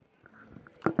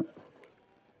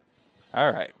All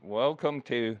right, welcome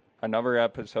to another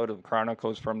episode of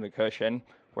Chronicles from the Cushion,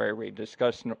 where we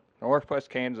discuss Northwest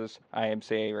Kansas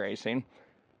IMCA racing.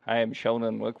 I am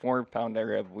Sheldon Wickwar,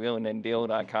 founder of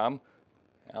wheelanddeal.com,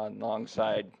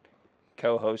 alongside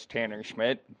co-host Tanner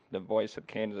Schmidt, the voice of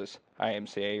Kansas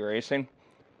IMCA racing.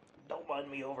 Don't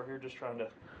mind me over here just trying to...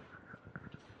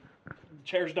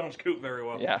 Chairs don't scoot very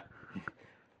well. Yeah.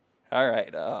 All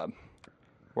right,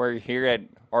 we're here at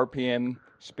RPM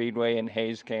Speedway in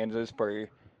Hays, Kansas for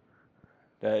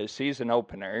the season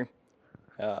opener.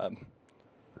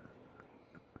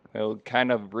 We'll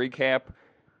kind of recap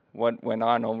what went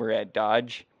on over at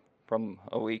Dodge from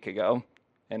a week ago,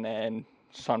 and then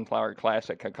Sunflower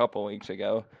Classic a couple weeks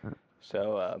ago.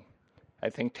 So I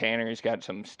think Tanner's got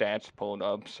some stats pulled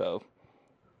up, so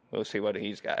we'll see what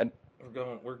he's got.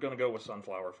 We're gonna go with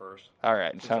Sunflower first. All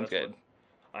right, sounds good.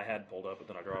 I had pulled up, but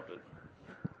then I dropped it.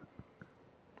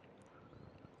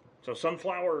 So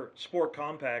Sunflower Sport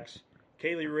Compacts,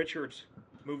 Kaylee Richards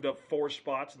moved up 4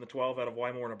 spots in the 12 out of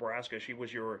Wymore, Nebraska. She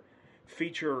was your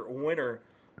feature winner.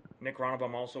 Nick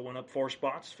Ronnebaum also went up 4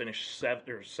 spots, finished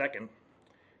second.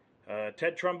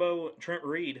 Ted Trumbo, Trent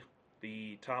Reed,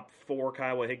 the top 4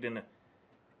 Kiowa Higdon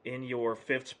in your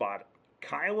 5th spot.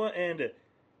 Kiowa and,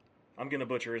 I'm going to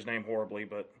butcher his name horribly,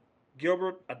 but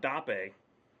Gilbert Adape,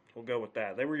 we'll go with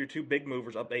that. They were your 2 big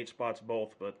movers, up 8 spots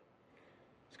both, but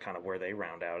it's kind of where they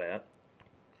round out at.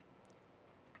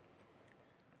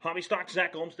 Hobby stock,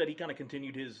 Zach Olmstead, he kind of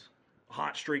continued his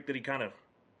hot streak that he kind of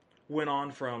went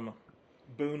on from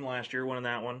Boone last year, winning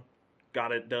that one.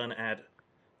 Got it done at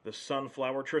the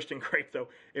Sunflower. Tristan Grape, though,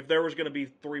 if there was going to be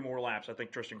 3 more laps, I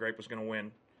think Tristan Grape was going to win.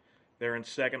 They're in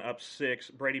second, up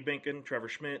 6. Brady Binkin, Trevor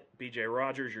Schmidt, BJ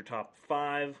Rogers, your top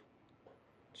 5.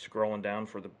 Scrolling down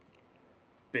for the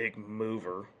big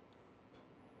mover.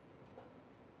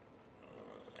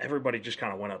 Everybody just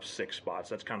kind of went up 6 spots.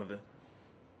 That's kind of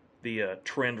the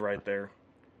trend right there.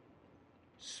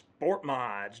 Sport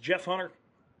Mods. Jeff Hunter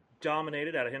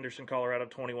dominated out of Henderson, Colorado,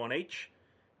 21H.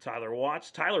 Tyler Watts.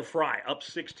 Tyler Fry up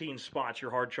 16 spots. Your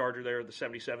hard charger there, the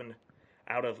 77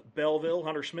 out of Belleville.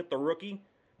 Hunter Smith, the rookie.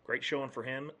 Great showing for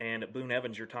him. And Boone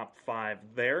Evans, your top 5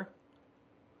 there.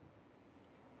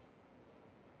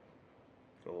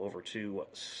 Go over to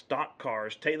stock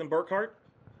cars. Taylor Burkhart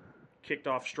kicked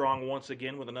off strong once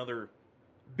again with another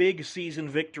big season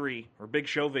victory, or big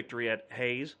show victory at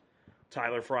Hayes.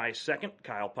 Tyler Fry second,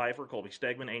 Kyle Pfeiffer, Colby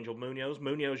Stegman, Angel Munoz.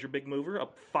 Munoz, your big mover,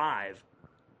 up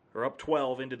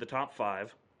 12 into the top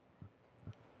 5.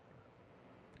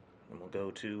 And we'll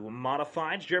go to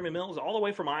modifieds. Jeremy Mills, all the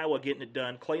way from Iowa, getting it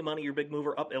done. Clay Money, your big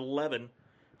mover, up 11.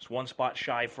 It's 1 spot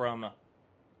shy from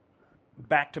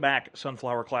back-to-back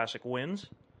Sunflower Classic wins.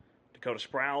 Dakota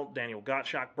Sproul, Daniel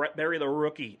Gottschalk, Brett Berry, the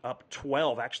rookie, up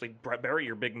 12. Actually, Brett Berry,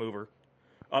 your big mover,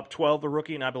 up 12, the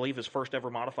rookie, and I believe his first ever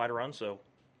modified run. So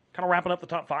kind of wrapping up the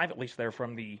top 5, at least there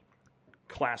from the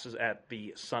classes at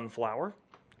the Sunflower.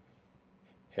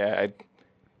 Yeah, I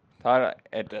thought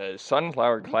at the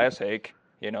Sunflower Classic,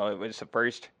 it was the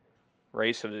first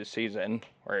race of the season,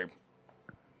 or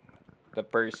the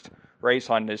first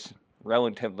race on this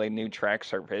relatively new track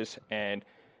surface, and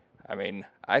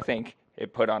I think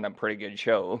it put on a pretty good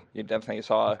show. You definitely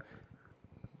saw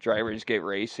drivers get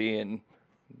racy, and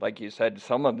like you said,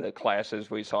 some of the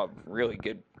classes we saw really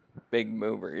good big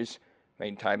movers.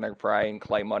 Tyler Fry and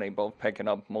Clay Money both picking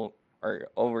up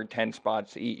over 10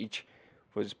 spots each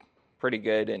was pretty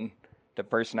good, and the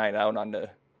first night out on the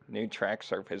new track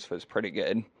surface was pretty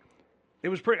good. It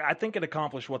was pretty. I think it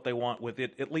accomplished what they want with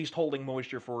it, at least holding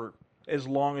moisture for as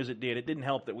long as it did. It didn't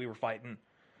help that we were fighting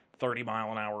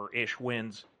 30-mile-an-hour-ish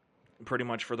winds pretty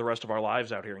much for the rest of our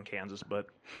lives out here in Kansas. But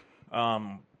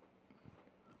I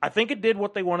think it did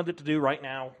what they wanted it to do right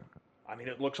now.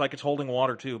 It looks like it's holding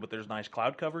water too, but there's nice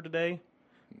cloud cover today.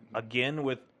 Again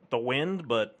with the wind,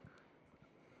 but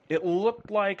it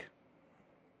looked like,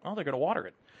 they're going to water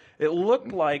it. It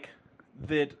looked like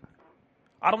that,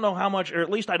 I don't know how much, or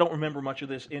at least I don't remember much of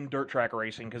this in dirt track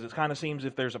racing, because it kind of seems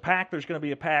if there's a pack, there's going to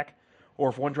be a pack, or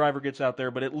if one driver gets out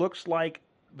there, but it looks like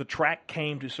the track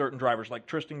came to certain drivers, like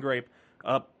Tristan Grape,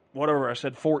 up,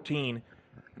 14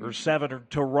 or 7, or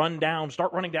to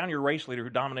start running down your race leader who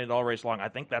dominated all race long. I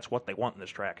think that's what they want in this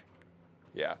track.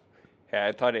 Yeah,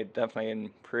 I thought it definitely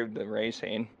improved the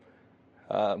racing.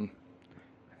 I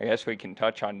guess we can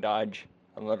touch on Dodge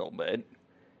a little bit.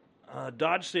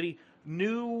 Dodge City,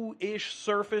 new-ish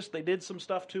surface. They did some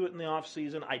stuff to it in the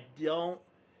off-season.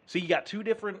 You got 2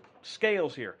 different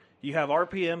scales here. You have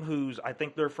RPM, who's, I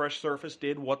think their fresh surface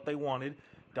did what they wanted.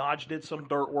 Dodge did some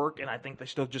dirt work, and I think they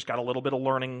still just got a little bit of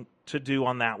learning to do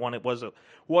on that one. It was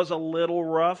a little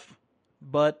rough,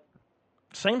 but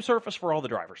Same surface for all the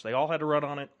drivers. They all had to run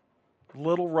on it.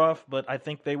 Little rough, but I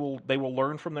think they will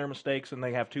learn from their mistakes, and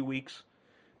they have 2 weeks.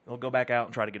 They'll go back out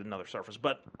and try to get another surface.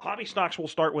 But hobby stocks will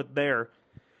start with there.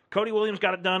 Cody Williams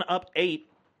got it done up 8,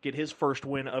 get his first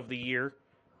win of the year.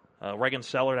 Reagan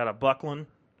Sellard out of Buckland.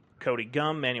 Cody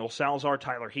Gum, Manuel Salazar,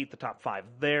 Tyler Heath, the top 5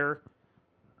 there.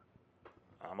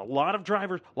 A lot of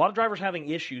drivers having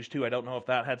issues too. I don't know if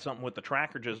that had something with the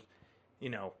track or just,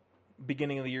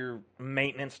 beginning of the year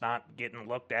maintenance not getting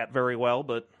looked at very well.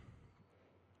 But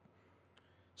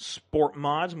Sport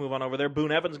Mods, move on over there.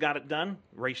 Boone Evans got it done.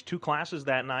 Raced 2 classes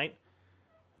that night.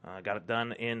 Got it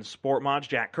done in Sport Mods.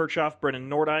 Jack Kirchhoff, Brendan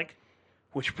Nordyke,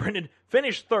 which Brendan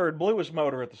finished 3rd, blew his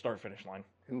motor at the start-finish line,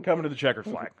 coming to the checkered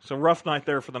flag. So rough night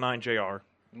there for the 9JR.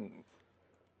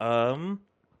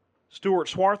 Stuart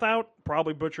Swarthout,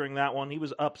 probably butchering that one. He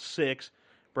was up 6.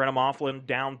 Brennan Mifflin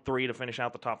down 3 to finish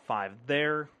out the top 5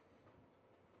 there.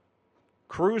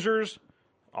 Cruisers,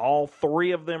 all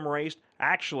 3 of them raced.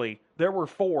 Actually, there were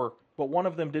 4, but one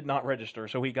of them did not register,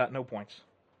 so he got no points.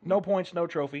 No points, no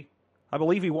trophy. I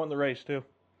believe he won the race, too.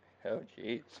 Oh,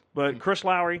 jeez. But Chris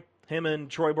Lowry, him and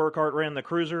Troy Burkhart ran the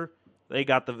Cruiser. They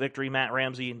got the victory. Matt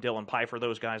Ramsey and Dylan Pfeiffer,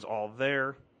 those guys all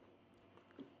there.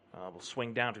 We'll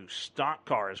swing down to stock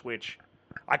cars, which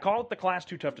I call it the Class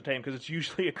 2 Tough to Tame because it's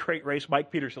usually a great race.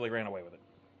 Mike Petersilly ran away with it.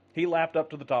 He lapped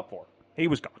up to the top 4. He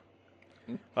was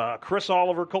gone. Chris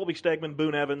Oliver, Colby Stegman,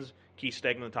 Boone Evans, Keith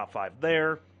Stegman, the top 5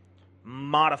 there.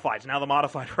 Modifieds. Now the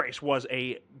modified race was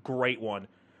a great one.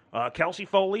 Kelsey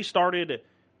Foley started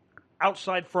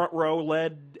outside front row,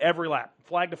 led every lap.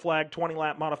 Flag to flag,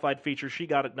 20-lap modified feature. She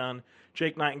got it done.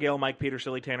 Jake Nightingale, Mike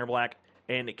Petersilly, Tanner Black,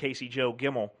 and Casey Joe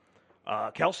Gimmel.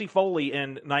 Kelsey Foley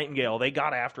and Nightingale, they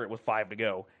got after it with 5 to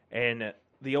go. And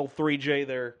the old 3J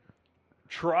there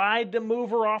tried to move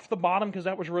her off the bottom because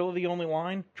that was really the only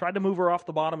line. Tried to move her off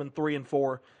the bottom in 3 and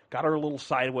 4. Got her a little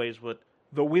sideways, but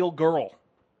the wheel girl,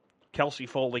 Kelsey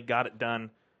Foley, got it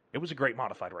done. It was a great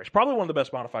modified race. Probably one of the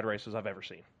best modified races I've ever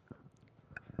seen.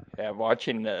 Yeah,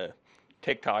 watching the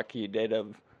TikTok you did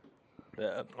of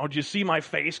the... Oh, did you see my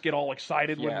face get all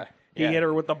excited when he yeah. hit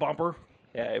her with the bumper?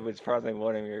 Yeah, it was probably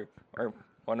one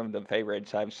of the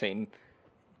favorites I've seen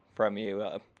from you.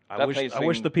 I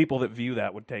wish the people that view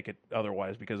that would take it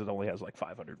otherwise because it only has like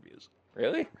 500 views.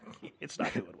 Really? It's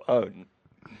not doing well.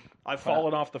 Oh, I've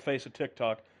fallen off the face of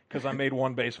TikTok because I made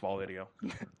one baseball video.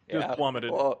 Just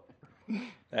plummeted. Well,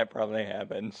 that probably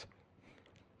happens.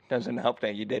 Doesn't help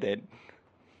that you did it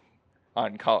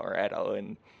on Colorado.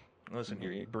 And listen,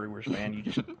 you're a Brewers fan. You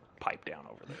just pipe down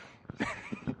over there.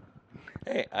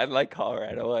 Hey, I like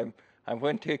Colorado. I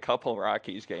went to a couple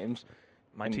Rockies games.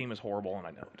 My team is horrible, and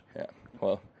I know it. Yeah,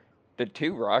 well, the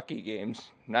 2 Rocky games,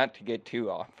 not to get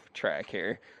too off track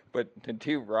here, but the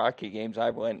 2 Rocky games I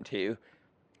went to,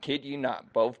 kid you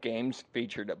not, both games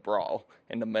featured a brawl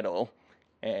in the middle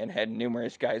and had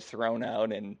numerous guys thrown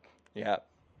out. And,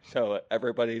 so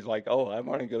everybody's like, oh, I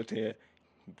want to go to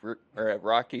a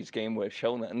Rockies game with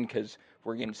Sheldon because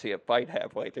we're going to see a fight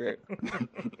halfway through.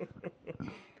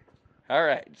 All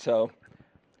right, so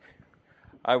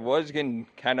I was going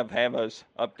to kind of have us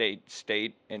update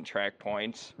state and track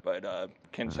points, but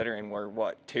considering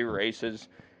we're, 2 races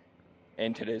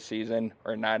into this season,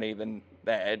 or not even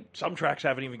that. Some tracks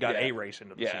haven't even got a race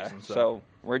into the season. So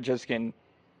we're just going to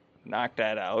knock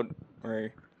that out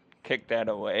or kick that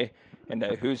away. And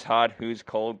who's hot, who's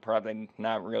cold, probably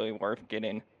not really worth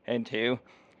getting into.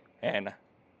 And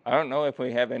I don't know if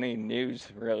we have any news,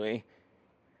 really,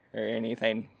 or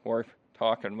anything worth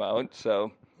talking about.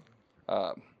 So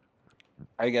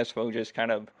I guess we'll just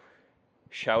kind of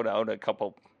shout out a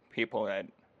couple people that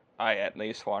I at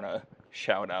least want to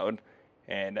shout out.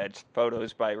 And that's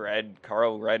Photos by Red.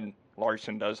 Carl Red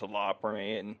Larson does a lot for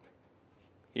me, and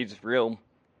he's real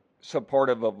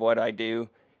supportive of what I do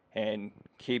and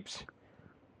keeps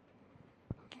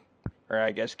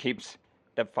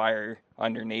the fire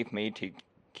underneath me to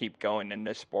keep going in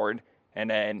this sport. And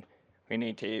then we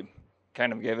need to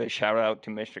kind of give a shout out to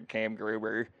Mr. Cam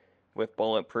Gruber with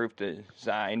Bulletproof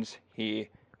Designs. He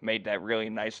made that really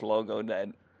nice logo that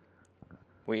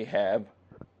we have.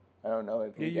 I don't know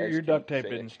if your duct tape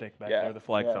didn't stick back there. The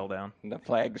flag fell down. The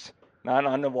flag's not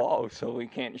on the wall, so we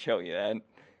can't show you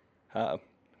that.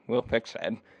 We'll fix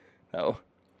that, though.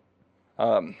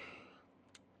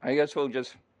 I guess we'll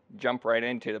just jump right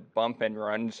into the bump and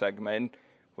run segment,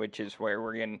 which is where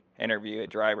we're going to interview a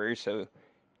driver. So,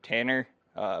 Tanner,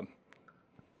 I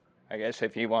guess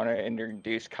if you want to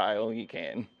introduce Kyle, you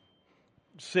can.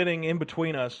 Sitting in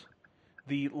between us,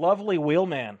 the lovely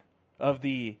wheelman of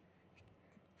the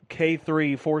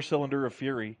K3 4-cylinder of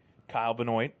Fury, Kyle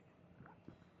Benoit.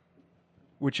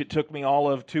 which it took me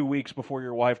all of 2 weeks before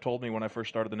your wife told me when I first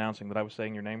started announcing that I was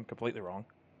saying your name completely wrong.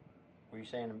 Were you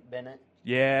saying Bennett?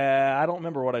 Yeah, I don't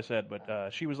remember what I said,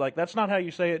 but she was like, that's not how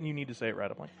you say it, and you need to say it right.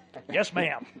 I'm like, yes,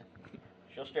 ma'am.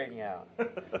 She'll straighten you out.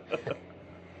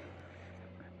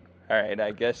 All right,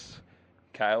 I guess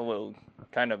Kyle will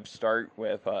kind of start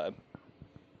with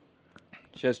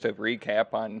just a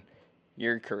recap on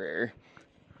your career.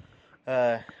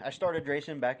 I started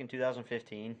racing back in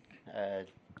 2015.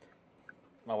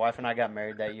 My wife and I got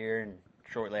married that year, and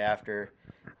shortly after,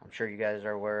 I'm sure you guys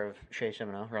are aware of Shea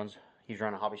Semino. He's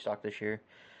running hobby stock this year.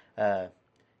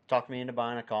 Talked me into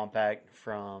buying a compact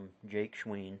from Jake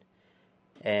Schween,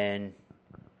 and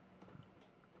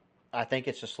I think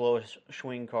it's the slowest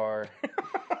swing car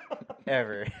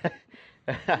ever.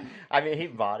 I mean, he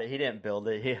bought it. He didn't build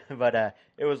it, but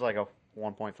it was like a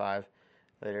 1.5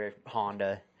 liter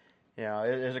Honda. You know,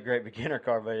 it was a great beginner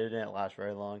car, but it didn't last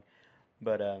very long.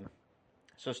 But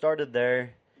so started there,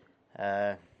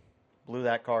 blew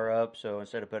that car up. So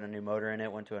instead of putting a new motor in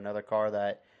it, went to another car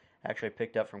that actually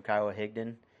picked up from Kyle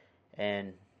Higdon,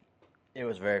 and it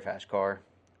was a very fast car.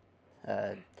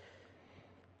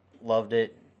 Loved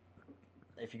it.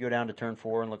 If you go down to turn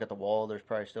 4 and look at the wall, there's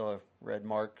probably still a red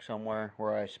mark somewhere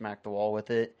where I smacked the wall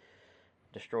with it.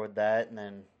 Destroyed that, and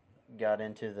then got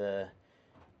into the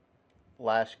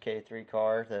last K3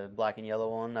 car, the black and yellow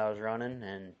one I was running,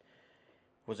 and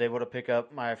was able to pick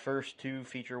up my first 2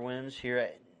 feature wins here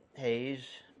at Hayes,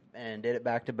 and did it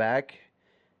back-to-back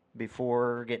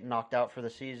before getting knocked out for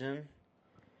the season,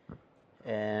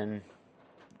 and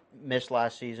missed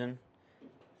last season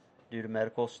due to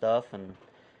medical stuff, and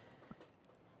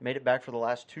made it back for the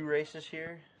last 2 races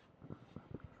here.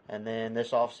 And then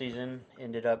this off season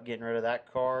ended up getting rid of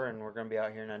that car, and we're going to be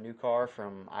out here in a new car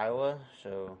from Iowa.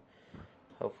 So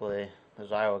hopefully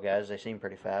those Iowa guys, they seem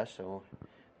pretty fast, so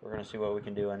we're going to see what we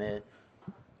can do in it.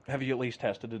 Have you at least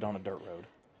tested it on a dirt road?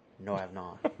 No, I have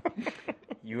not.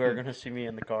 You are going to see me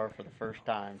in the car for the first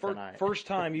time tonight. First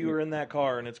time you were in that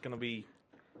car, and it's going to be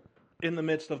in the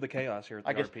midst of the chaos here at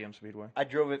the RPM Speedway. I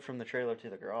drove it from the trailer to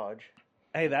the garage.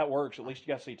 Hey, that works. At least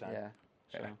you got seat time. Yeah.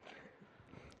 So.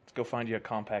 Let's go find you a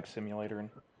compact simulator and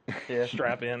Yeah.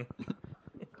 strap in.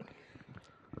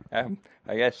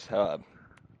 I guess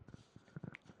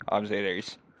obviously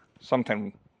there's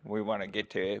something we want to get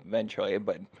to eventually,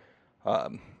 but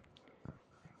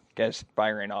guess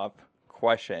firing off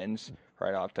questions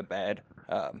right off the bat.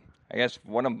 I guess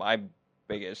one of my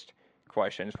biggest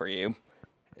questions for you,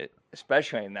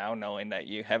 especially now knowing that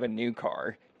you have a new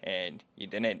car and you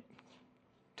didn't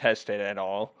test it at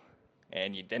all,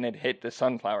 and you didn't hit the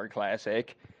Sunflower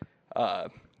Classic.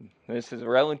 This is a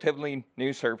relatively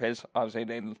new surface. Obviously,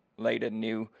 they laid a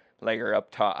new layer up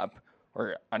top,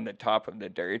 or on the top of the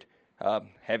dirt.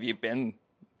 Have you been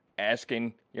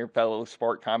asking your fellow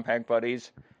sport compact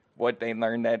buddies what they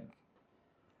learned at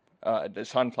the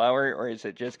Sunflower, or is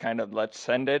it just kind of let's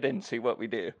send it and see what we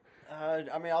do?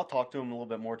 I mean, I'll talk to them a little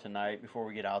bit more tonight before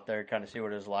we get out there, kind of see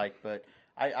what it's like. But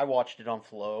I watched it on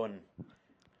Flow, and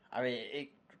I mean, it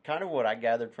kind of what I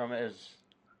gathered from it is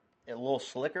a little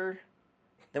slicker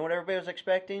than what everybody was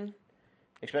expecting,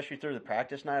 especially through the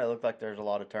practice night. It looked like there's a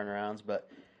lot of turnarounds, but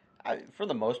for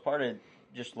the most part,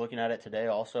 just looking at it today,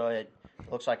 also it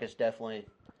looks like it's definitely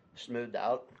smoothed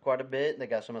out quite a bit. They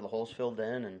got some of the holes filled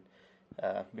in,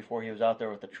 and before he was out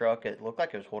there with the truck, it looked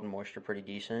like it was holding moisture pretty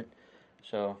decent.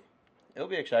 So it'll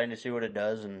be exciting to see what it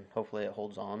does, and hopefully it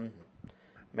holds on,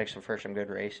 makes for some good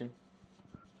racing.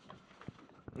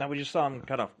 Now, we just saw him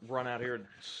kind of run out here and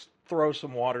throw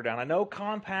some water down. I know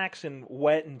compacts and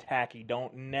wet and tacky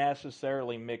don't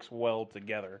necessarily mix well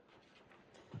together,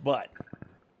 but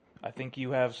I think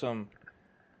you have some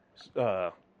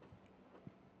blanking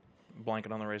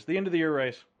on the race. The end of the year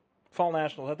race, Fall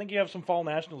Nationals. I think you have some Fall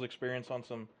Nationals experience on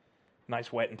some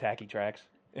nice wet and tacky tracks.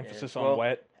 Emphasis on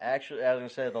wet. Actually, I was going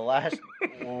to say, the last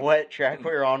wet track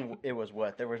we were on, it was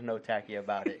wet. There was no tacky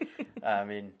about it. I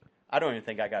mean, I don't even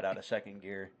think I got out of second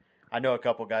gear. I know a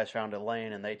couple guys found a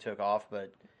lane and they took off,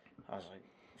 but I was like,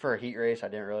 for a heat race, I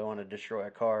didn't really want to destroy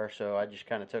a car, so I just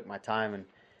kind of took my time.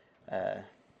 And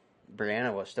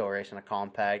Brianna was still racing a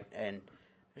compact, and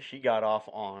she got off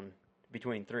on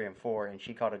between 3 and 4, and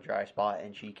she caught a dry spot,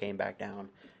 and she came back down,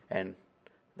 and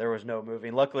there was no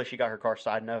moving. Luckily, she got her car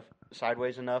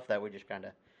sideways enough that we just kind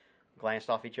of glanced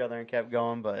off each other and kept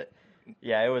going. But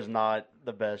yeah, it was not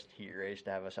the best heat race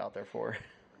to have us out there for.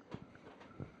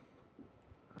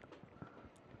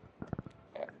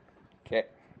 Okay.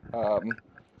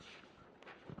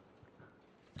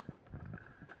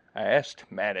 I asked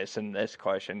Madison this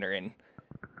question during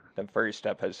the first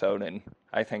episode, and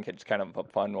I think it's kind of a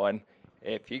fun one.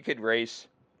 If you could race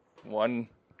one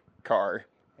car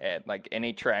at like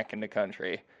any track in the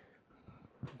country,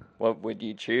 what would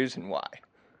you choose and why?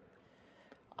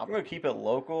 I'm going to keep it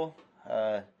local.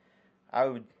 I'm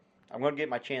going to get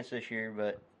my chance this year,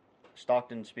 but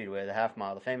Stockton Speedway, the half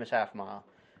mile, the famous half mile.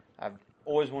 I've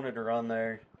always wanted to run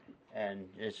there, and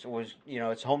it's always,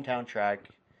 it's a hometown track.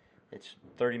 It's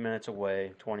 30 minutes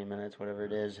away, 20 minutes, whatever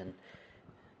it is, and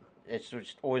it's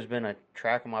just always been a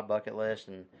track on my bucket list.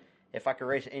 And if I could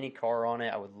race any car on it,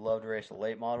 I would love to race a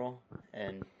late model.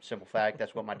 And simple fact,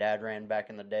 that's what my dad ran back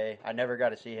in the day. I never got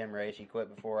to see him race. He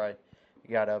quit before I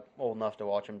got up old enough to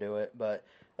watch him do it. But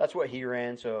that's what he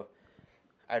ran, so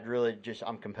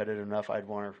I'm competitive enough. I'd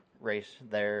want to race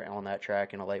there on that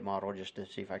track in a late model just to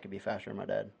see if I could be faster than my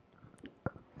dad.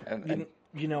 And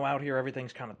out here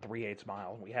everything's kind of 3/8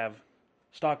 mile. We have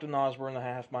Stockton, Osborne, the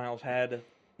half miles, had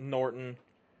Norton,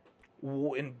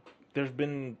 and there's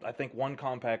been, I think, one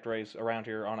compact race around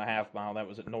here on a half mile. That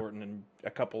was at Norton, and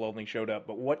a couple only showed up.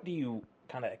 But what do you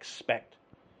kind of expect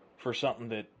for something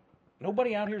that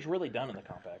nobody out here's really done in the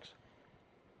compacts?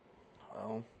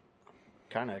 Well,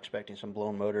 kind of expecting some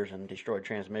blown motors and destroyed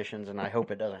transmissions, and I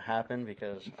hope it doesn't happen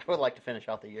because I would like to finish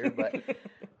out the year. But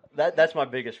that's my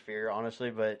biggest fear,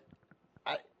 honestly. But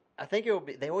I think it will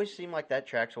be. They always seem like that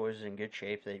track's always in good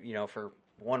shape. They, for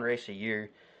one race a year,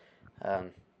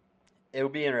 it will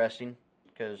be interesting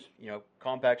because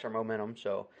compacts are momentum.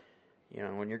 So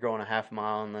when you're going a half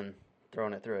mile and then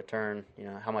throwing it through a turn,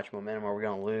 how much momentum are we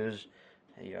going to lose?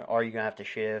 Are you going to have to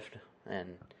shift?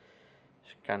 And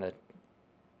it's kind of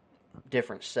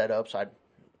different setups.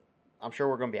 I'm sure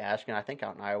we're going to be asking. I think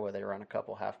out in Iowa they run a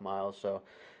couple half miles, so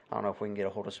I don't know if we can get a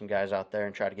hold of some guys out there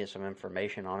and try to get some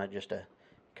information on it just to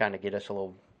kind of get us a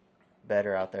little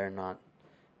better out there and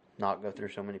not go through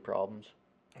so many problems.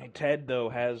 And Ted, though,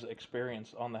 has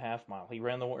experience on the half mile. He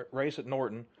ran the race at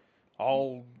Norton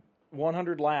all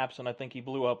 100 laps, and I think he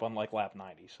blew up on like lap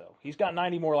 90. So he's got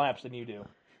 90 more laps than you do.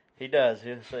 He does.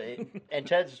 And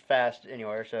Ted's fast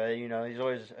anywhere, so he's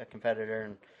always a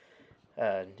competitor,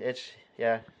 and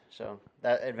so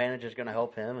that advantage is going to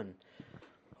help him, and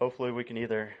hopefully we can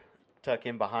either tuck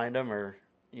him behind him or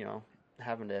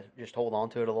having to just hold on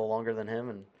to it a little longer than him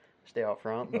and stay out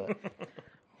front, but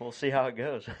we'll see how it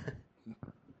goes.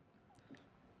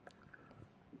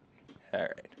 all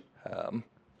right.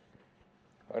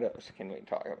 What else can we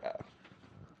talk about?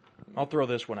 I'll throw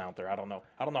this one out there. I don't know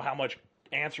how much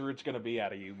answer it's going to be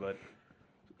out of you, but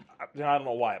I don't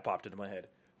know why it popped into my head.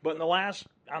 But in the last,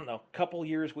 couple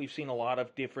years, we've seen a lot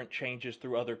of different changes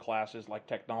through other classes, like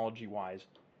technology-wise.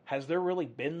 Has there really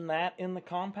been that in the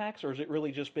compacts, or has it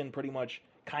really just been pretty much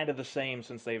kind of the same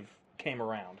since they've came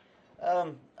around?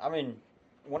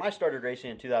 When I started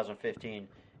racing in 2015,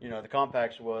 the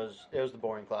compacts was the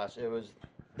boring class. It was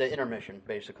the intermission,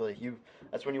 basically.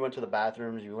 That's when you went to the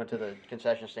bathrooms, you went to the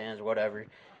concession stands, whatever.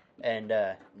 And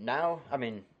now,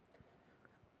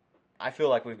 I feel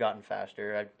like we've gotten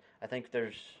faster. I think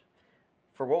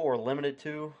for what we're limited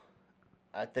to,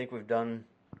 I think we've done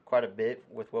quite a bit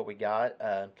with what we got.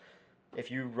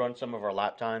 If you run some of our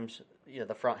lap times,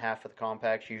 the front half of the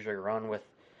compacts usually run with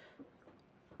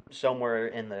somewhere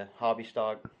in the hobby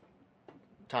stock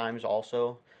times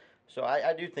also. So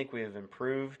I do think we've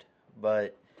improved,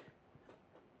 but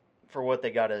for what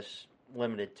they got us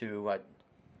limited to,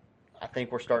 I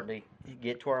think we're starting to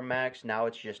get to our max. Now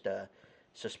it's just a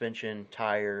suspension,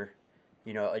 tire,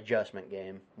 adjustment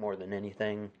game more than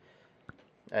anything.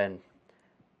 And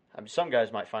some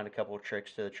guys might find a couple of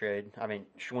tricks to the trade.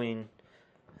 Schween,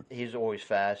 he's always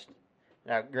fast.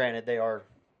 Now, granted, they are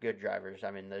good drivers.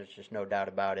 There's just no doubt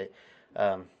about it.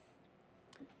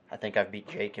 I think I've beat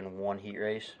Jake in one heat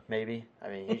race, maybe.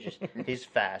 He's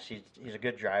fast. He's a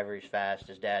good driver. He's fast.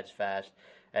 His dad's fast.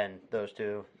 And those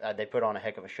two, they put on a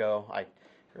heck of a show. I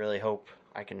really hope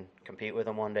I can compete with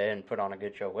them one day and put on a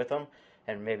good show with them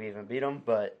and maybe even beat them.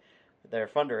 But they're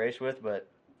fun to race with, but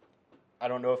I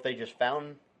don't know if they just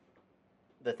found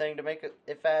the thing to make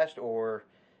it fast or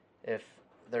if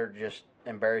they're just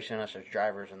embarrassing us as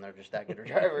drivers and they're just that good of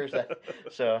drivers.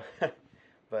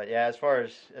 But yeah, as far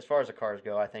as the cars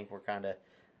go, I think we're kind of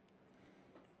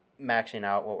maxing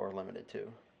out what we're limited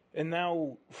to. And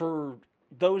now, for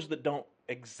those that don't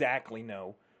exactly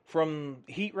know, from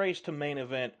heat race to main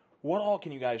event, what all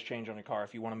can you guys change on your car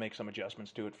if you want to make some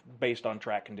adjustments to it based on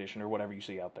track condition or whatever you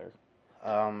see out there?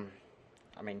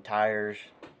 Tires.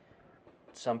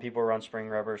 Some people run spring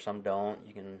rubber, some don't.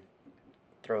 You can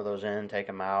throw those in, take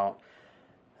them out.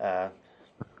 Air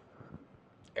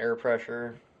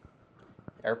pressure.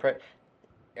 Air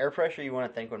pressure you want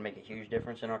to think would make a huge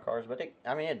difference in our cars, but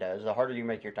it does. The harder you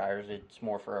make your tires, it's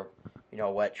more for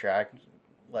a wet track.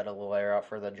 Let a little air out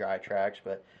for the dry tracks,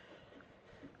 but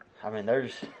I mean,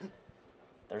 there's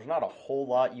not a whole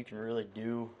lot you can really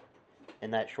do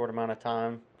in that short amount of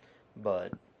time,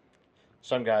 but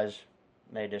some guys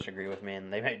may disagree with me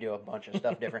and they may do a bunch of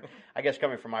stuff different. I guess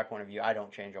coming from my point of view, I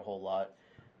don't change a whole lot,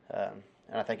 and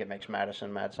I think it makes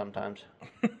Madison mad sometimes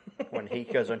when he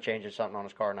goes and changes something on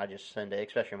his car and I just send it.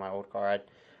 Especially my old car,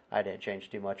 I didn't change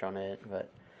too much on it, but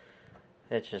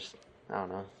it's just, I don't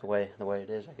know, the way it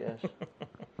is, I guess.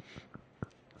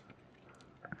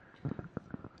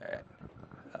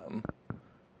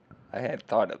 I had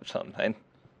thought of something,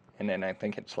 and then I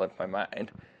think it slipped my mind.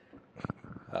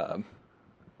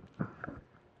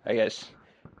 I guess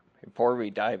before we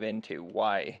dive into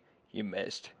why you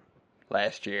missed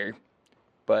last year,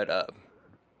 but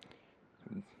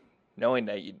knowing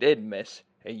that you did miss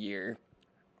a year,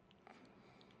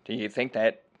 do you think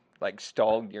that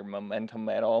stalled your momentum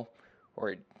at all?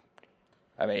 Or,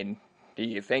 I mean, do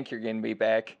you think you're going to be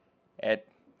back at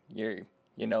your,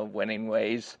 winning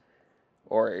ways?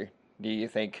 Or do you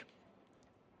think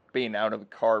being out of a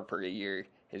car for a year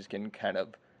is going to kind of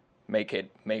make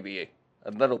it maybe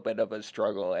a little bit of a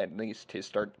struggle, at least to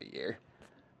start the year?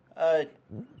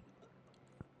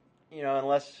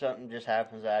 Unless something just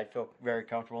happens that I feel very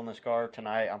comfortable in this car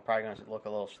tonight, I'm probably going to look a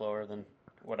little slower than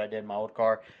what I did in my old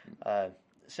car.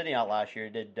 Sitting out last year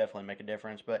did definitely make a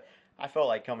difference, but I felt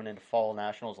like coming into fall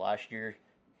nationals last year,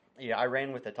 I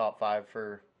ran with the top 5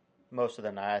 for most of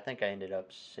the night. I think I ended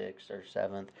up 6th or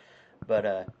 7th,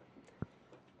 but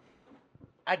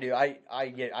I do. I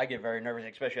get very nervous,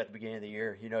 especially at the beginning of the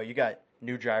year. You got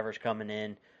new drivers coming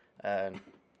in.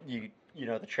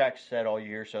 The track's set all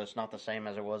year, so it's not the same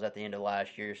as it was at the end of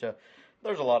last year. So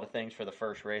there's a lot of things for the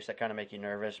first race that kind of make you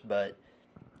nervous, but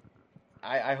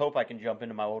I hope I can jump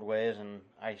into my old ways and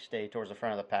I stay towards the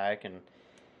front of the pack and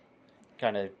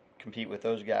kind of compete with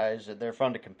those guys. They're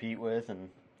fun to compete with, and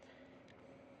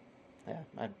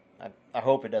yeah, I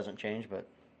hope it doesn't change. But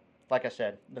like I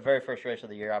said, the very first race of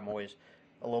the year, I'm always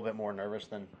a little bit more nervous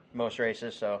than most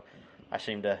races, so I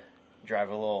seem to drive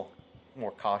a little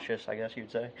more cautious, I guess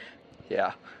you'd say.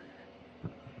 Yeah.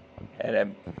 And it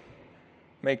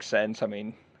makes sense. I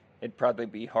mean, it'd probably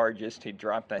be hard just to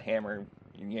drop the hammer,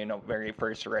 very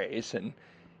first race and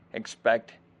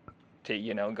expect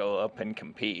to, go up and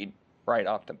compete right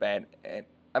off the bat. And,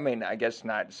 I mean, I guess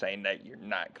not saying that you're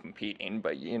not competing,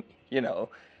 but,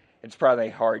 it's probably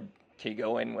hard to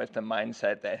go in with the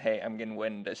mindset that, hey, I'm going to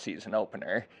win the season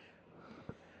opener.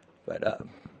 But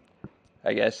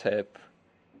I guess if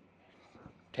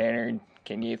Tanner,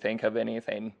 can you think of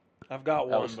anything? I've got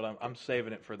one, but I'm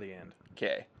saving it for the end.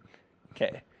 Okay.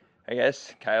 I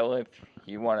guess, Kyle, if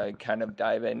you want to kind of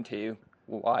dive into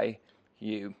why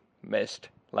you missed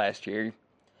last year,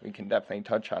 we can definitely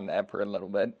touch on that for a little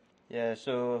bit. Yeah,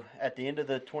 so at the end of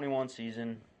the 21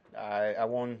 season, I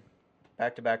won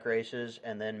back-to-back races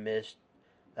and then missed,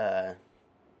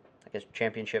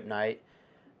 championship night,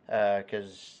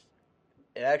 because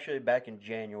actually back in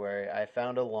January, I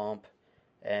found a lump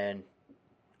and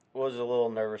was a little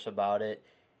nervous about it.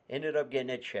 Ended up getting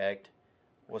it checked.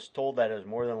 Was told that it was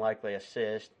more than likely a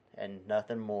cyst and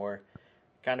nothing more.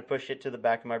 Kind of pushed it to the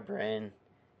back of my brain.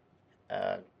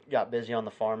 Got busy on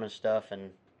the farm and stuff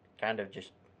and kind of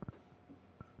just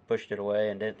pushed it away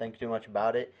and didn't think too much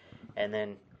about it. And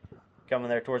then coming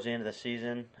there towards the end of the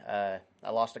season, I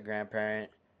lost a grandparent.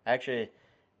 Actually,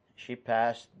 she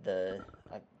passed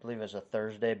I believe it was a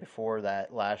Thursday before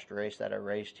that last race that I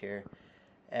raced here.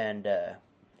 And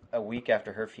a week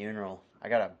after her funeral, I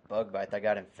got a bug bite that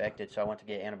got infected, so I went to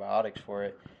get antibiotics for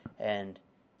it and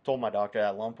told my doctor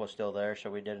that lump was still there, so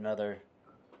we did another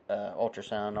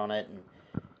ultrasound on it and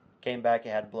came back. It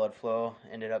had blood flow,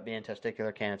 ended up being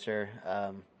testicular cancer.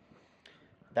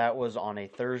 That was on a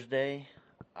Thursday.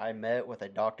 I met with a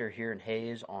doctor here in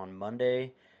Hayes on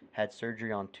Monday, had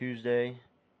surgery on Tuesday,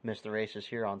 missed the races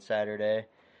here on Saturday,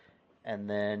 and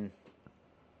then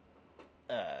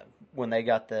when they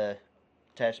got the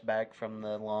test back from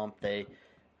the lump, they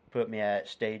put me at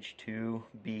stage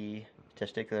 2B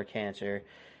testicular cancer,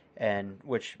 and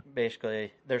which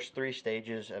basically there's 3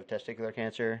 stages of testicular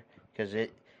cancer because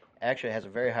it actually has a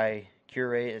very high cure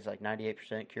rate. It's like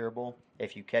 98% curable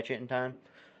if you catch it in time.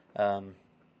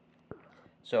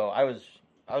 So I was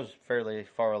fairly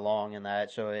far along in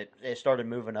that. So it started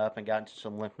moving up and got into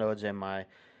some lymph nodes in my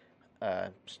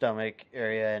stomach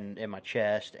area and in my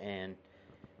chest, and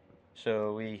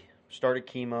so we started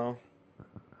chemo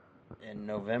in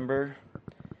November.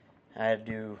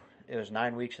 It was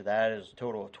 9 weeks of that. It was a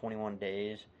total of 21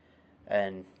 days,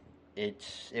 and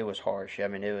it was harsh. I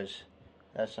mean,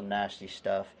 that's some nasty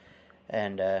stuff,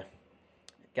 and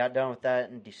got done with that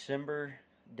in December.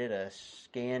 Did a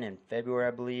scan in February,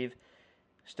 I believe.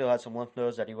 Still had some lymph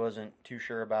nodes that he wasn't too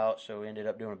sure about, so we ended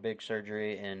up doing a big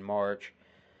surgery in March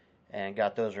and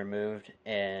got those removed.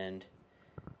 And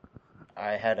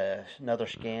I had another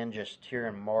scan just here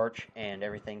in March, and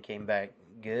everything came back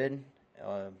good.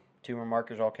 Tumor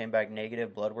markers all came back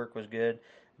negative. Blood work was good.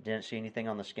 Didn't see anything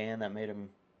on the scan that made him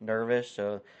nervous.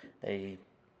 So I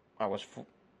was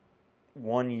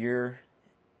 1 year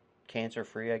cancer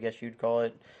free, I guess you'd call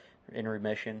it, in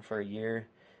remission for a year,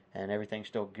 and everything's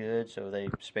still good. So they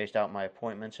spaced out my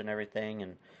appointments and everything,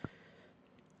 and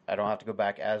I don't have to go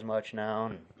back as much now.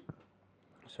 And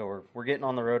so we're getting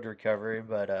on the road to recovery,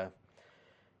 but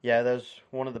yeah, that's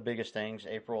one of the biggest things.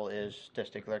 April is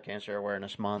Testicular Cancer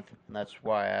Awareness Month, and that's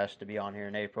why I asked to be on here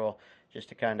in April, just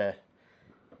to kind of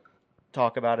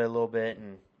talk about it a little bit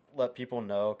and let people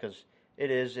know, because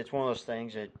it's one of those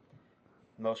things that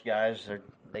most guys,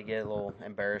 they get a little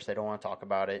embarrassed. They don't want to talk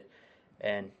about it,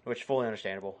 and which is fully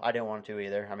understandable. I didn't want to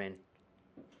either. I mean,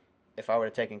 if I would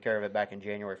have taken care of it back in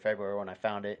January, February when I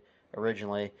found it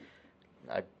originally,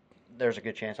 there's a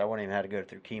good chance I wouldn't even have to go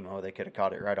through chemo. They could have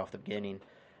caught it right off the beginning.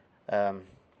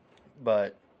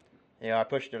 But I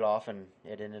pushed it off, and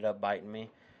it ended up biting me.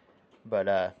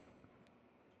 But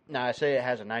now I say it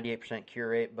has a 98% cure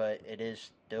rate, but it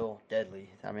is still deadly.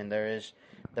 I mean,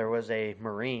 there was a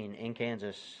Marine in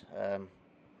Kansas,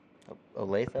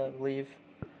 Olathe, I believe,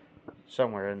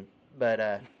 somewhere.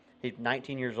 But he's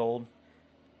 19 years old.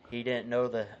 He didn't know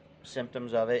the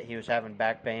symptoms of it. He was having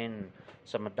back pain and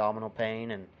some abdominal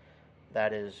pain, and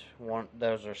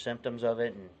those are symptoms of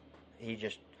it, and he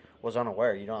just was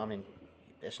unaware.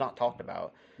 It's not talked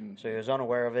about. So he was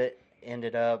unaware of it,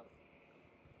 ended up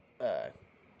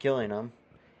killing him.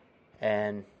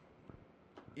 And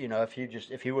if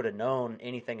he would have known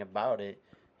anything about it,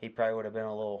 he probably would have been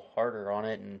a little harder on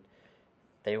it, and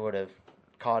they would have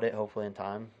caught it hopefully in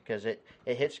time, because it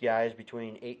hits guys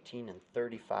between 18 and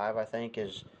 35, I think,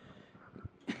 is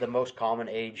the most common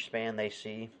age span they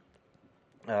see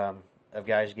of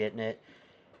guys getting it.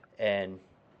 And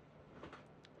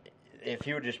if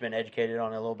he would have just been educated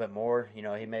on it a little bit more, he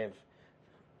may have,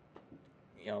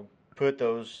 put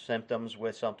those symptoms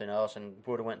with something else and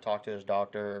would have went and talked to his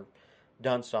doctor or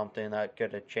done something that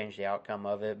could have changed the outcome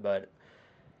of it. But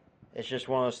it's just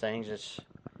one of those things.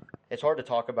 It's hard to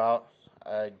talk about.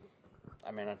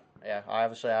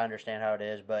 Obviously I understand how it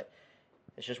is, but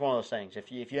it's just one of those things.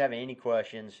 If you have any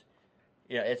questions,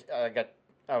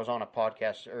 I was on a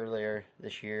podcast earlier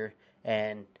this year,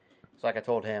 and it's like I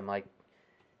told him, like,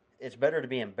 it's better to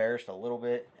be embarrassed a little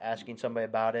bit asking somebody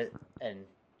about it and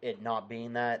it not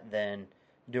being that than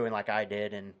doing like I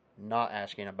did and not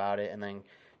asking about it, and then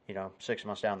 6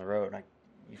 months down the road,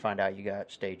 you find out you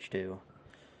got stage 2.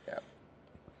 Yeah.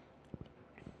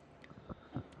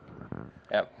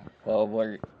 Yeah. Well,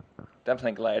 we're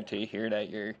definitely glad to hear that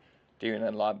you're doing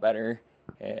a lot better.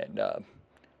 And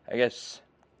I guess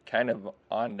kind of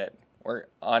on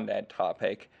that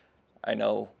topic, I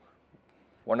know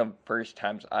one of the first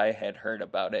times I had heard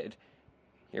about it,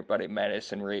 your buddy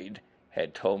Madison Reed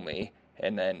had told me,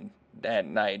 and then that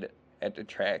night at the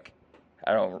track,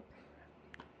 I'm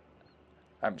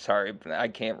sorry, but I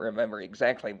can't remember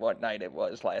exactly what night it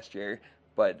was last year,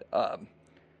 but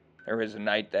there was a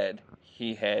night that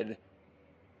he had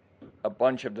a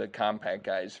bunch of the compact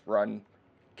guys run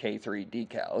K3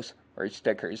 decals or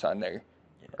stickers on there,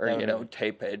 or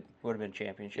tape it. Would have been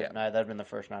championship night. That'd have been the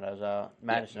first night I was out.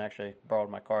 Madison actually borrowed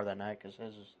my car that night because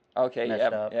his was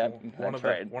messed up. Yeah,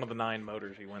 one of the 9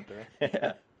 motors he went through.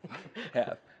 Yeah,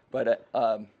 yeah. But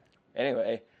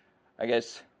anyway, I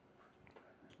guess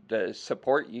the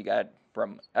support you got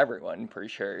from everyone for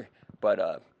sure.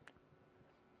 But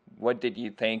what did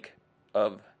you think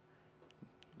of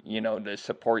the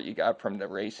support you got from the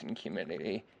racing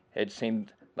community? It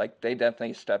seemed like they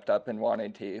definitely stepped up and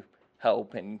wanted to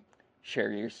help and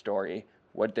share your story.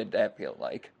 What did that feel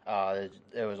like?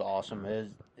 It was awesome.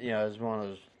 It was one of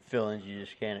those feelings you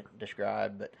just can't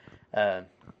describe. But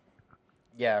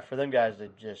for them guys to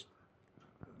just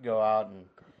go out and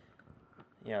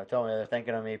tell me they're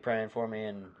thinking of me, praying for me,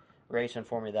 and racing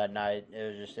for me that night,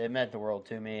 it meant the world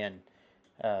to me. And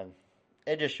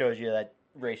it just shows you that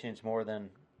racing's more than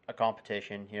a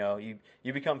competition. You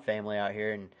become family out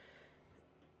here, and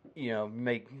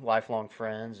make lifelong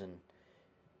friends, and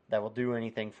that will do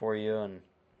anything for you. And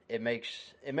it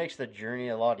makes the journey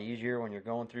a lot easier when you're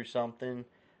going through something.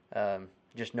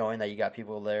 Just knowing that you got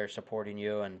people there supporting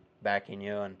you and backing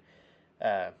you. And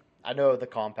I know the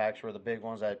compacts were the big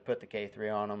ones that put the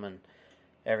K3 on them and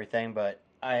everything, but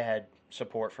I had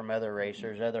support from other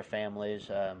racers, other families.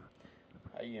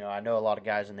 I know a lot of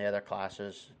guys in the other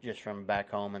classes just from back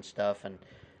home and stuff, and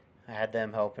I had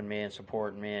them helping me and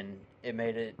supporting me, and it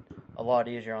made it a lot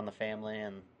easier on the family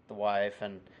and the wife,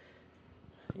 and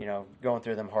going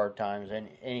through them hard times. And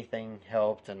anything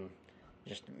helped, and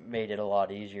just made it a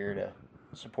lot easier to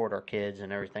support our kids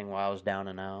and everything while I was down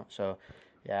and out. So,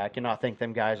 yeah, I cannot thank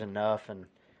them guys enough. And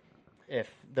if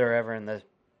they're ever in the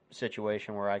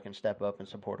situation where I can step up and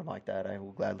support them like that, I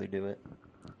will gladly do it.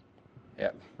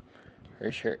 Yeah,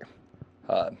 for sure.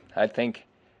 I think,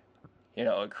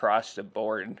 across the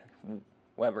board,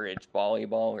 whether it's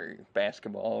volleyball or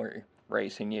basketball or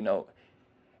racing,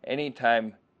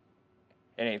 anytime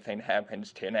anything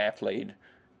happens to an athlete,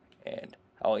 and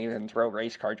I'll even throw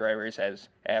race car drivers as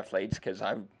athletes because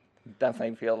I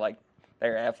definitely feel like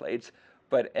they're athletes.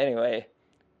 But anyway,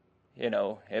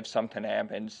 if something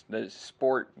happens, the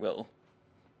sport will,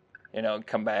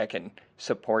 come back and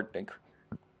support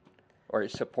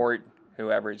support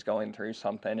whoever's going through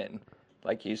something. And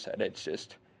like you said, it's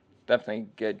just definitely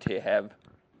good to have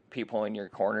people in your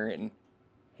corner, and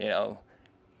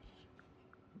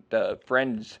the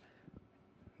friends,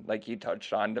 like you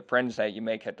touched on, the friends that you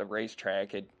make at the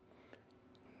racetrack,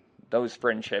 those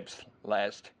friendships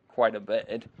last quite a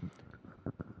bit.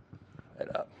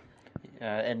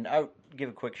 And I would give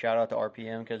a quick shout out to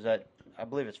RPM because I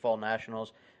believe it's Fall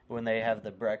Nationals when they have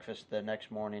the breakfast the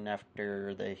next morning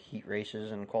after the heat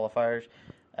races and qualifiers.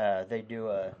 They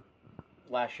do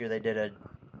last year they did a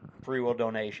free will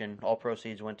donation. All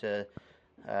proceeds went to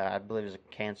I believe it was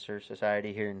a cancer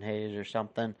society here in Hayes or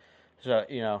something. So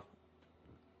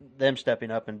them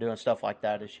stepping up and doing stuff like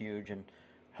that is huge, and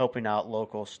helping out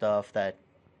local stuff that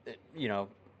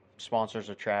sponsors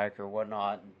a track or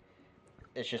whatnot.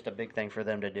 It's just a big thing for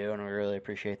them to do, and we really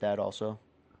appreciate that also.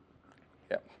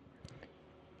 Yep.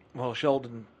 Well,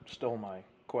 Sheldon stole my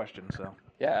question, so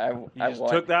yeah, I just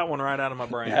took that one right out of my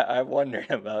brain. Yeah, I wondered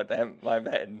about that. My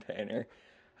bad, Tanner.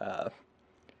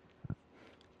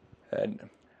 And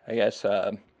I guess,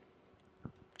 do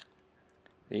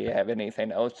you have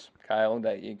anything else, Kyle,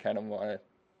 that you kind of want to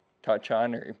touch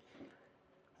on, or?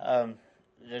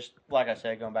 Just like I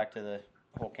said, going back to the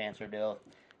whole cancer deal.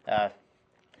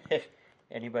 If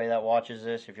anybody that watches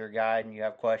this, if you're a guy and you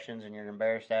have questions and you're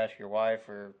embarrassed to ask your wife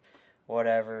or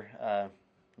whatever,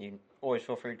 you can always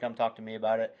feel free to come talk to me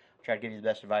about it. I'll try to give you the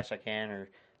best advice I can or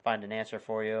find an answer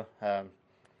for you.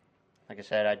 Like I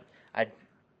said,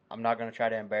 I'm not going to try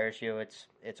to embarrass you.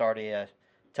 It's already a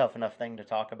tough enough thing to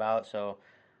talk about. So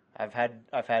I've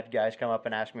had guys come up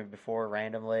and ask me before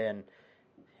randomly, and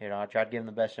I try to give them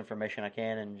the best information I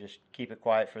can and just keep it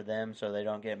quiet for them so they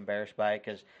don't get embarrassed by it.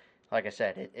 Because, like I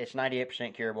said, it's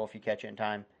 98% curable if you catch it in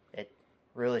time. It's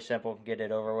really simple, get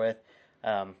it over with.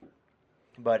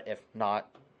 But if not,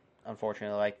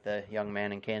 unfortunately, like the young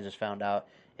man in Kansas found out,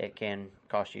 it can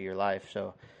cost you your life.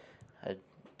 So I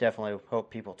definitely hope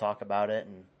people talk about it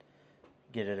and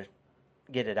get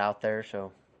it out there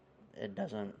so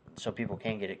people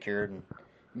can get it cured and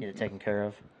get it taken care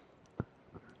of.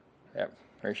 Yep,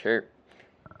 for sure.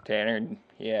 Tanner, do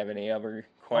you have any other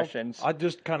questions? I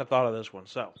just kind of thought of this one.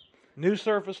 So, new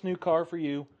surface, new car for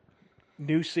you,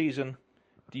 new season.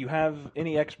 Do you have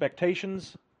any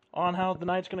expectations on how the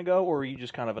night's going to go, or are you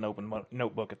just kind of an open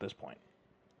notebook at this point?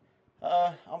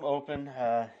 I'm open.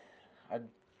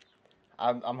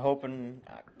 I'm hoping.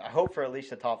 I hope for at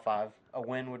least a top 5. A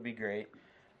win would be great.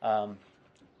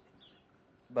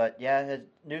 But yeah,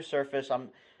 new surface. I'm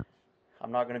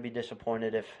not going to be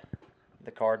disappointed if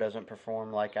the car doesn't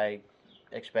perform like I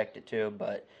expect it to.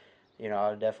 But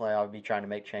I'll be trying to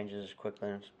make changes as quickly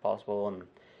as possible and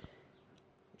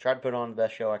try to put on the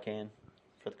best show I can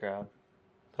for the crowd.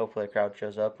 Hopefully the crowd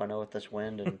shows up. I know with this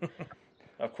wind, and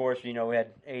of course, we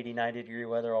had 80, 90 degree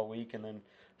weather all week, and then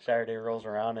Saturday rolls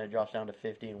around and it drops down to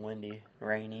 50 and windy,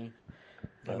 rainy.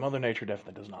 And Mother Nature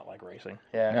definitely does not like racing.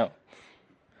 Yeah. No.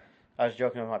 I was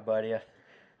joking with my buddy. I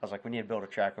was like, we need to build a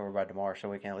track over by tomorrow so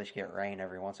we can at least get rain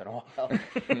every once in a while.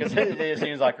 Because it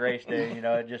seems like race day,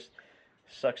 it just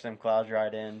sucks them clouds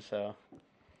right in. So.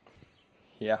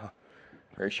 Yeah,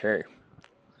 for sure.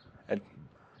 I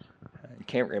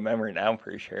can't remember now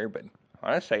for sure, but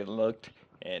honestly, I looked,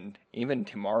 and even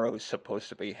tomorrow is supposed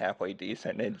to be halfway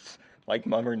decent. It's like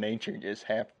Mother Nature just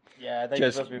Yeah, I think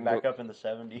it's supposed to be back up in the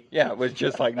 70s. Yeah, it was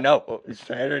just like, no,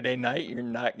 Saturday night, you're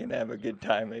not going to have a good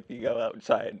time if you go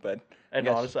outside. And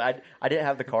honestly, I didn't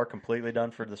have the car completely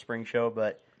done for the spring show,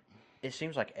 but it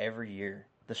seems like every year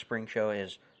the spring show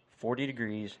is 40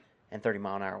 degrees and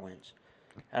 30-mile-an-hour winds.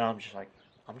 And I'm just like,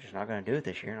 I'm just not going to do it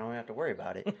this year, and I don't have to worry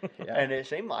about it. Yeah. And it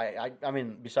seemed like, I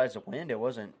mean, besides the wind, it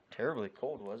wasn't terribly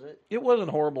cold, was it? It wasn't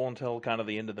horrible until kind of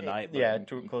the end of the night. Yeah,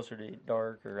 closer to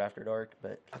dark or after dark.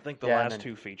 But I think the last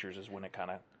 2 features is when it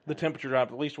kind of, the temperature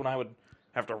dropped. At least when I would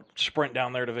have to sprint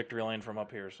down there to victory lane from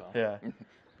up here. So Yeah.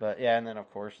 But, yeah, and then,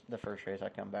 of course, the first race I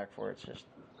come back for, it's just,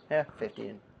 50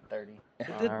 and 30.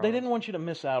 they didn't want you to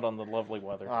miss out on the lovely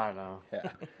weather. I know. Yeah.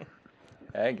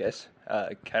 I guess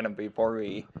kind of before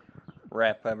we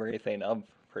wrap everything up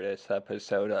for this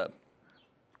episode,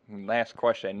 last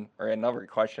question, or another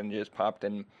question just popped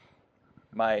in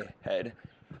my head.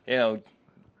 You know,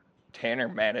 Tanner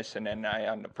Madison and I,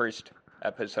 on the first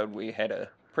episode, we had a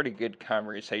pretty good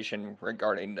conversation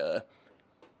regarding the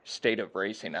state of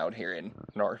racing out here in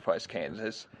Northwest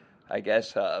Kansas. I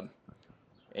guess,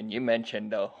 and you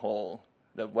mentioned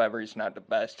the weather's not the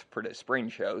best for the spring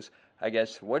shows. I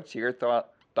guess, what's your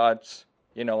thoughts,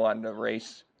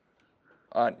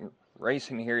 on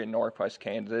racing here in Northwest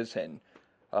Kansas, and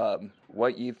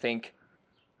what you think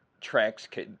tracks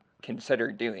could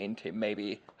consider doing to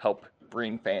maybe help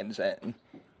bring fans in?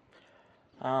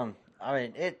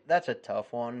 That's a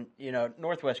tough one.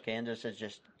 Northwest Kansas is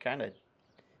just kind of,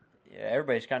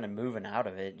 everybody's kind of moving out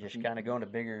of it, just kind of going to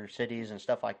bigger cities and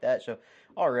stuff like that. So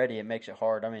already it makes it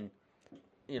hard. I mean,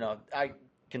 I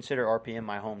consider RPM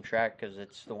my home track because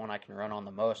it's the one I can run on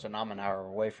the most, and I'm an hour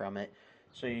away from it.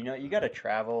 So, you got to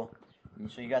travel.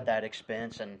 So you got that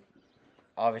expense, and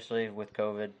obviously with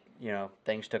COVID,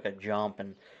 things took a jump,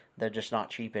 and they're just not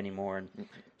cheap anymore. And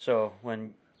so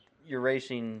when you're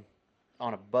racing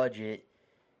on a budget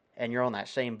and you're on that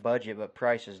same budget but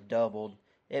price is doubled,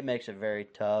 it makes it very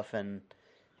tough. And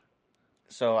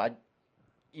so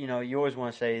you always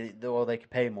want to say, well, they could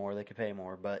pay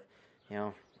more, but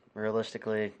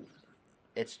realistically,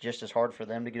 it's just as hard for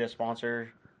them to get a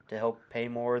sponsor to help pay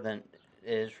more than it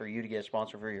is for you to get a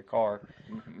sponsor for your car.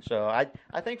 Mm-hmm. So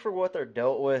I think for what they're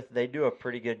dealt with, they do a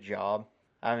pretty good job.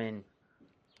 I mean,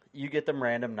 you get them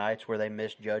random nights where they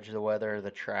misjudge the weather or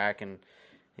the track and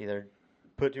either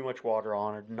put too much water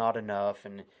on or not enough.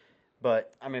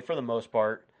 But I mean, for the most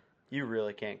part, you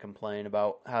really can't complain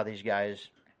about how these guys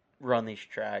run these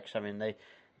tracks. I mean,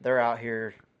 they're out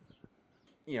here,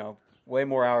 way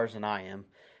more hours than I am,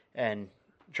 and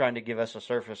trying to give us a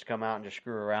surface to come out and just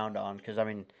screw around on. Because I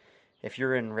mean, if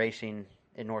you're in racing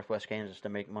in Northwest Kansas to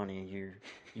make money,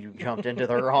 you jumped into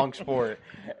the wrong sport.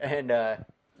 And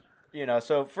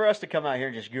so for us to come out here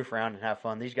and just goof around and have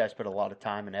fun, these guys put a lot of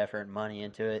time and effort and money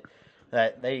into it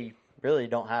that they really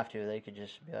don't have to. They could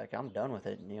just be like, I'm done with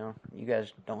it. You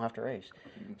guys don't have to race.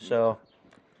 Mm-hmm. So,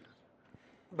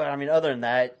 but I mean, other than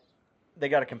that, they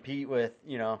got to compete with,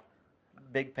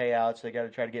 big payouts. They got to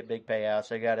try to get big payouts.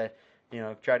 They got to,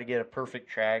 try to get a perfect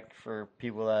track for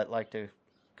people that like to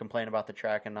complain about the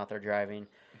track and not their driving.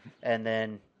 And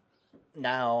then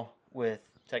now with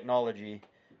technology,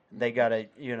 they got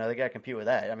to compete with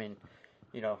that. I mean,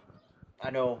 I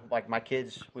know, like, my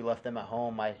kids, we left them at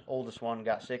home. My oldest one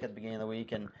got sick at the beginning of the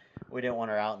week, and we didn't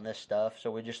want her out in this stuff, so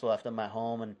we just left them at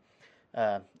home.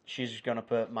 And she's going to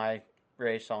put my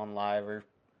race on live, or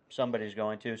somebody's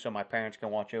going to, so my parents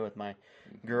can watch it with my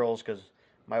girls, because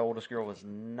my oldest girl was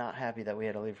not happy that we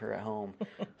had to leave her at home.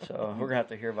 So we're going to have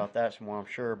to hear about that some more, I'm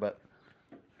sure. But,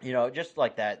 just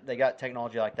like that, they got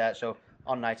technology like that. So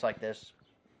on nights like this,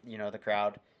 the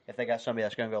crowd, if they got somebody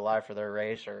that's going to go live for their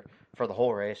race or for the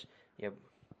whole race,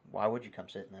 why would you come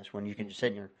sit in this when you can just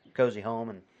sit in your cozy home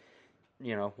and,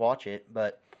 watch it?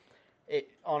 But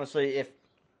honestly,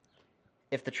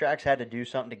 if the tracks had to do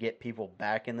something to get people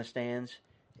back in the stands,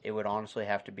 it would honestly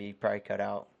have to be probably cut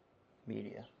out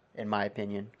media, in my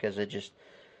opinion, because it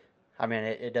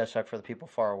does suck for the people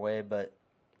far away, but,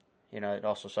 it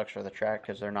also sucks for the track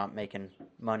because they're not making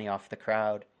money off the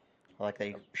crowd like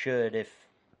they should if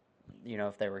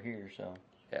they were here. So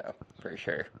yeah, for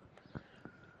sure.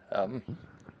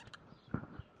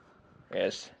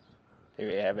 Yes. Do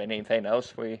we have anything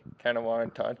else we kind of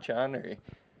want to touch on, or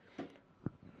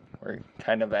we're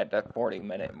kind of at the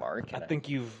 40-minute mark? I think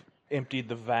you've emptied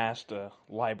the vast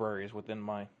libraries within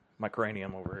my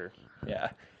cranium over here. Yeah,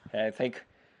 and I think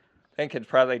it's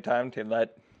probably time to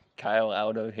let Kyle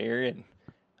out of here. And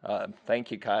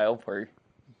thank you, Kyle, for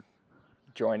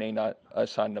joining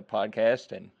us on the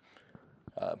podcast. And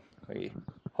we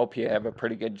hope you have a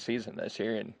pretty good season this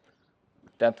year, and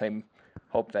definitely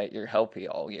hope that you're healthy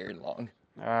all year long.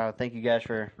 Thank you guys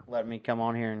for letting me come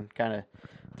on here and kind of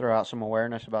throw out some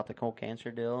awareness about the cold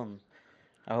cancer deal, and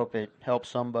I hope it helps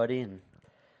somebody. And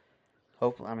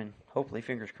hopefully,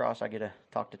 fingers crossed, I get to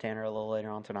talk to Tanner a little later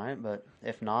on tonight. But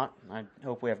if not, I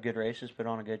hope we have good races, put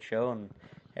on a good show, and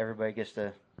everybody gets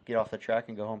to get off the track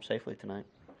and go home safely tonight.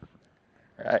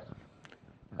 All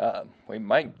right. We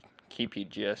might keep you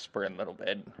just for a little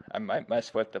bit. I might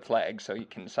mess with the flag so you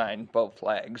can sign both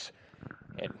flags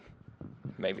and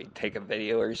maybe take a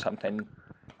video or something.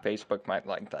 Facebook might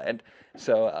like that.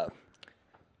 So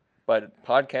But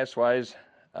podcast-wise,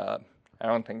 I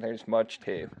don't think there's much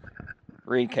to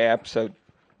recap. So,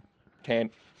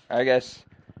 I guess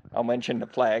I'll mention the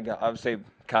flag. Obviously,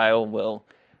 Kyle will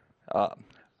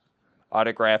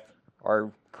autograph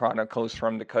our Chronicles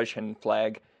from the Cushion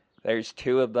flag. There's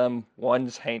 2 of them. One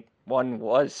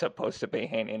was supposed to be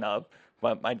hanging up,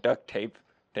 but my duct tape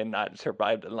did not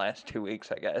survive the last 2 weeks,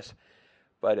 I guess.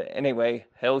 But anyway,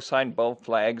 he'll sign both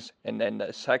flags, and then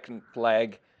the second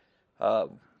flag,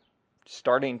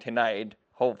 starting tonight,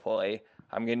 hopefully,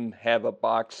 I'm going to have a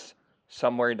box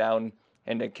somewhere down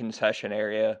in the concession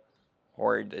area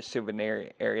or the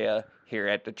souvenir area here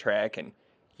at the track, and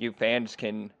you fans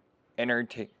can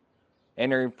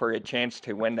enter for a chance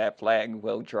to win that flag.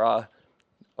 We'll draw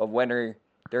a winner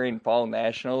during Fall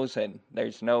Nationals, and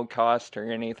there's no cost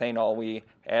or anything. All we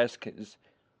ask is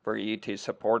for you to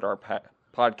support our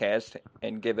podcast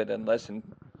and give it a listen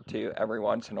to every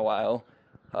once in a while.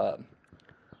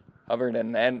 Other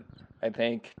than that, I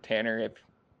think, Tanner, if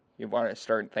you want to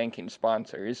start thanking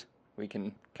sponsors, we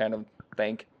can kind of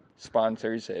thank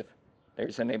sponsors if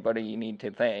there's anybody you need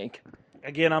to thank.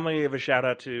 Again, I'm going to give a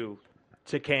shout-out to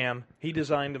Cam. He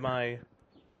designed my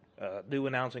new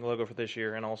announcing logo for this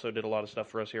year and also did a lot of stuff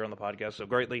for us here on the podcast. So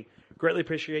greatly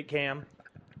appreciate Cam.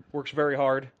 Works very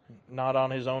hard, not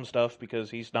on his own stuff because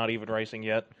he's not even racing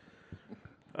yet.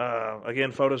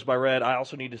 Again, Photos by Red. I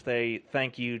also need to say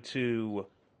thank you to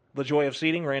LaJoy of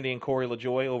Seating, Randy and Corey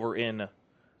LaJoy over in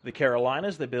the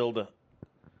Carolinas. They build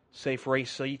safe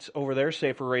race seats over there.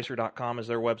 SaferRacer.com is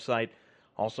their website.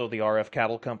 Also, the RF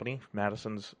Cattle Company,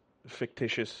 Madison's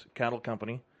fictitious cattle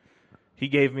company. He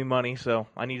gave me money, so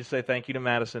I need to say thank you to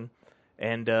Madison.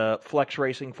 And Flex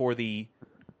Racing for the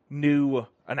new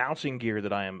announcing gear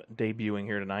that I am debuting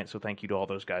here tonight. So thank you to all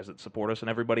those guys that support us and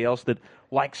everybody else that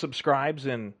likes, subscribes,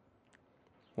 and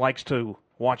likes to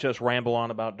watch us ramble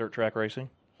on about dirt track racing.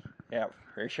 Yeah,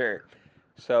 for sure.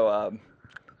 So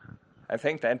I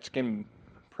think that's going to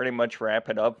pretty much wrap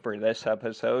it up for this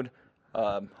episode.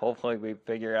 Hopefully we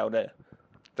figure out a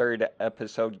third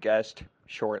episode guest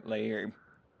shortly or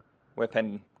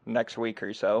within next week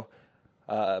or so.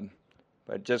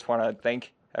 But just want to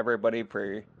thank everybody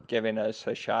for giving us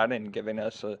a shot and giving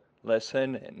us a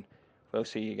listen, and we'll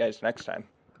see you guys next time.